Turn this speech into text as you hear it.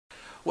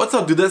What's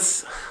up,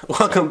 dudes?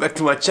 Welcome back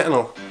to my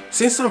channel.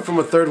 Since I'm from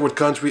a third world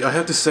country, I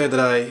have to say that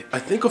I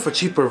think of a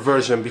cheaper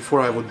version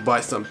before I would buy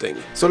something.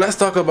 So let's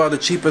talk about the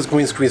cheapest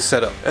green screen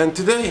setup. And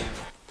today...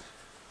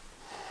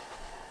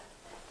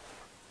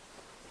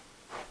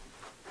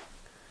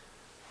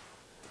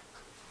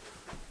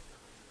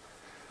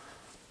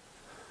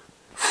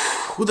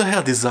 Who the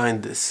hell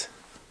designed this?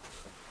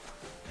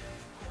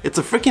 It's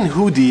a freaking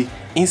hoodie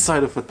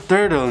inside of a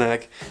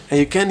turtleneck and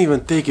you can't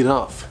even take it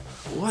off.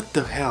 What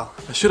the hell?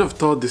 I should have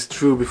thought this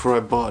through before I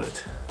bought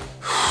it.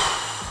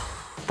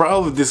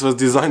 Probably this was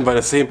designed by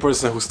the same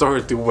person who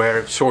started to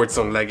wear shorts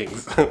on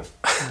leggings.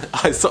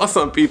 I saw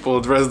some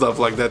people dressed up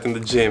like that in the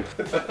gym.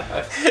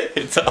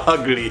 It's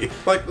ugly.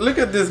 Like, look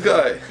at this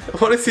guy.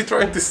 What is he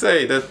trying to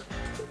say? That...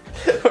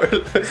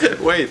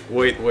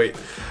 wait.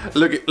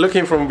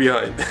 Looking from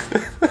behind.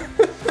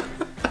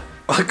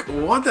 Like,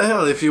 what the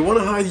hell? If you want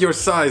to hide your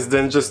size,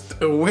 then just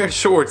wear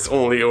shorts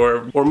only,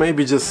 or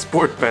maybe just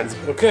sport pants.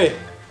 Okay,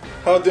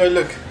 how do I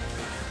look?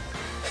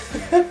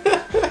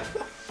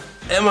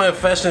 Am I a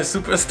fashion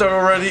superstar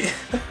already?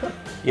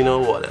 You know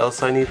what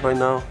else I need right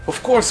now?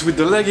 Of course, with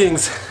the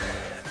leggings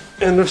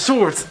and the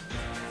shorts,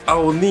 I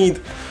will need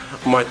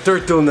my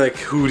turtleneck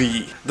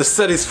hoodie. The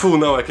set is full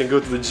now, I can go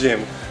to the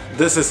gym.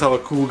 This is how a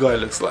cool guy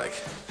looks like.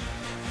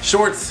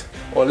 Shorts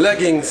or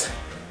leggings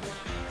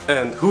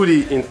and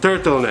hoodie in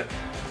turtleneck.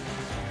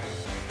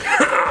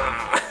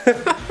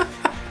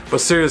 But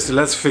seriously,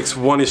 let's fix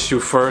one issue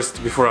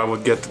first before I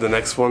would get to the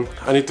next one.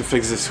 I need to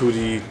fix this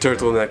hoodie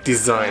turtleneck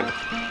design.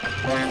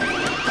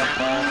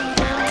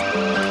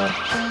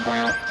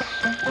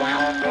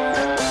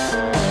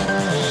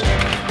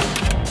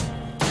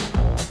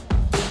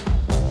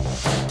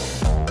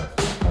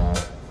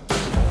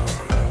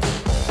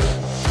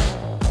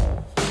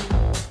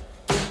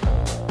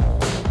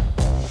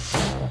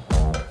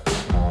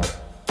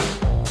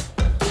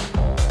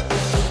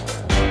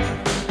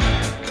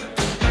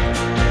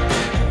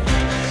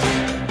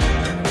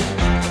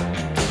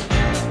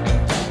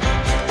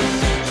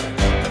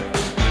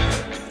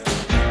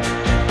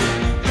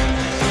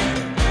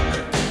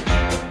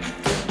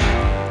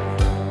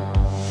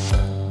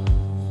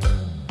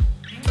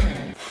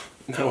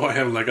 Now I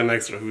have like an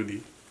extra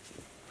hoodie.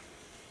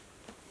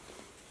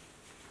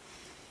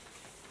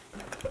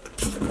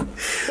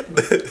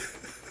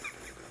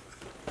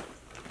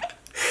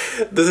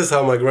 This is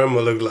how my grandma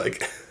looked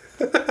like.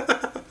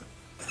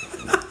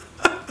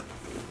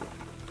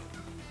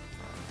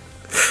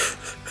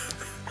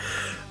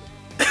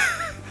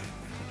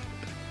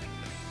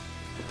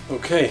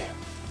 Okay,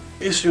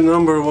 issue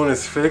number one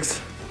is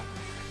fixed.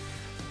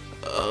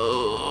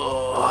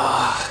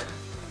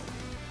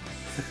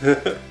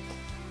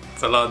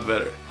 It's a lot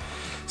better.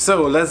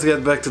 So let's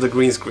get back to the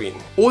green screen.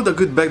 All the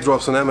good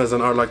backdrops on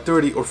Amazon are like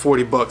 30 or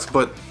 40 bucks,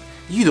 but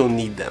you don't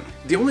need them.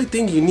 The only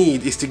thing you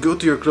need is to go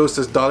to your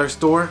closest dollar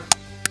store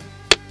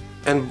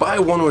and buy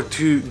one or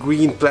two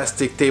green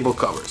plastic table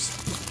covers.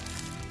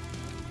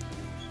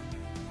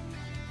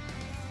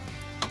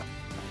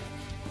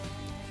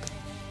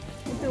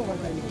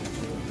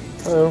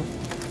 Hello.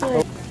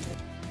 Hi.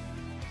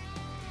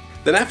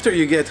 Then after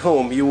you get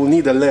home, you will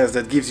need a lens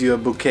that gives you a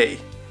bouquet.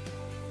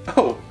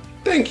 Oh,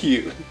 thank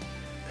you!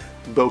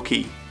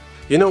 Bokeh.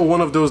 You know, one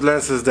of those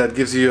lenses that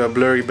gives you a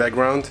blurry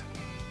background?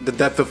 The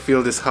depth of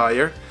field is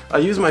higher. I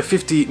use my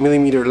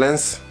 50mm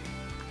lens,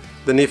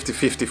 the nifty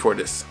 50 for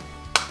this.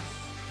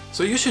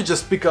 So you should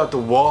just pick out a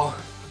wall,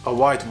 a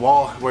white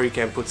wall where you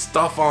can put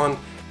stuff on.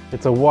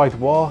 It's a white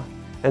wall,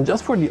 and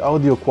just for the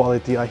audio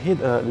quality I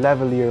hid a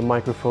lavalier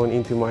microphone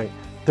into my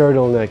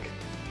turtleneck,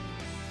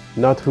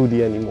 not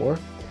hoodie anymore.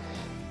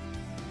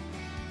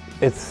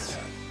 It's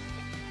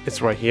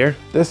right here.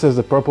 This is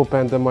the Purple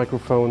Panda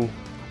microphone.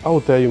 I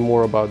will tell you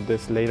more about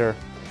this later.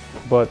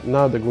 But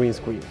now the green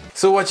screen.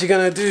 So what you're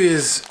gonna do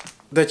is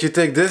that you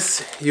take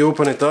this, you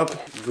open it up,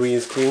 green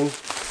screen.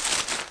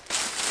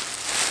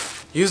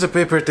 Use the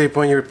paper tape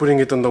when you're putting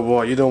it on the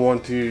wall. You don't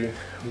want to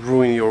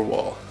ruin your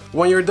wall.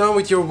 When you're done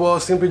with your wall,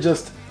 simply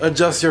just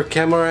adjust your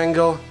camera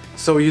angle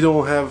so you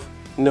don't have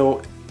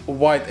no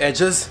white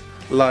edges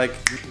like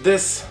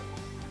this.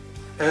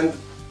 And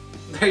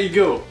there you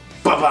go.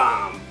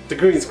 Ba-bam! The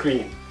green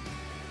screen.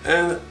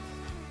 And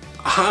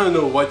I don't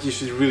know what you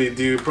should really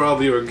do.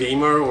 Probably you're a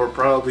gamer, or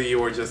probably you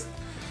just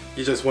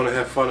want to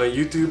have fun on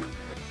YouTube.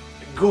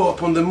 Go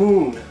up on the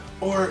moon,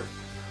 or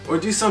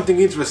do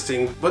something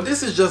interesting. But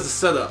this is just the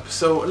setup.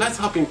 So let's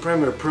hop in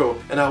Premiere Pro,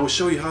 and I will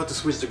show you how to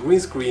switch the green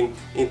screen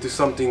into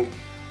something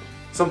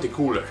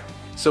cooler.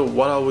 So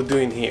what I will do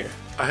in here,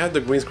 I have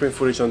the green screen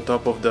footage on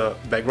top of the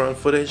background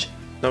footage.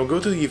 Now go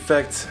to the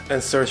effects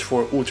and search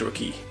for Ultra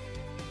Key.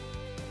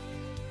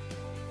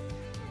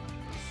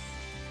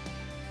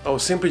 I will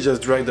simply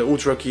just drag the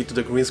Ultra Key to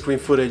the green screen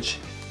footage,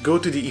 go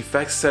to the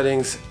effects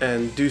settings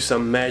and do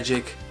some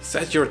magic.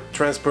 Set your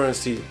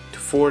transparency to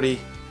 40,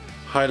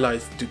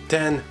 highlights to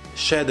 10,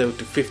 shadow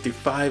to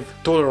 55,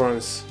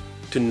 tolerance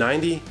to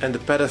 90 and the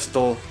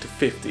pedestal to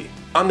 50.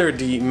 Under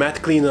the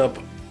matte cleanup,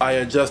 I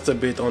adjust a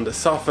bit on the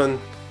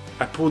soften,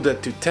 I pull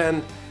that to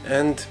 10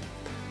 and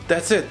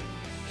that's it.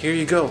 here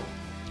you go.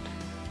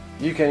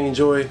 You can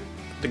enjoy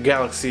the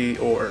galaxy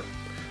or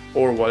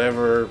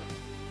whatever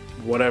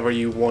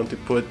you want to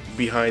put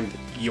behind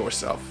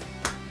yourself.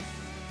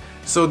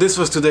 So this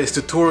was today's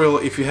tutorial.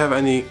 If you have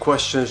any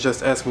questions,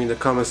 just ask me in the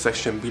comment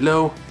section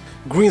below.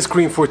 Green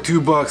screen for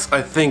 $2,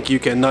 I think you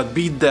cannot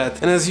beat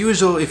that. And as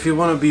usual, if you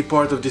want to be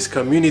part of this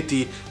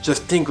community,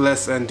 just think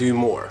less and do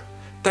more.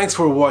 Thanks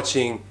for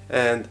watching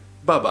and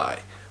bye bye.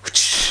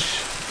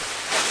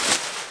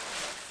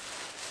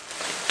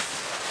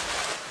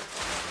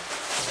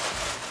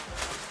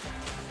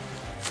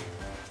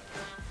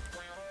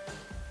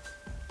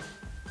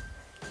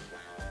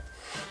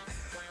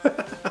 Ha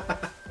ha.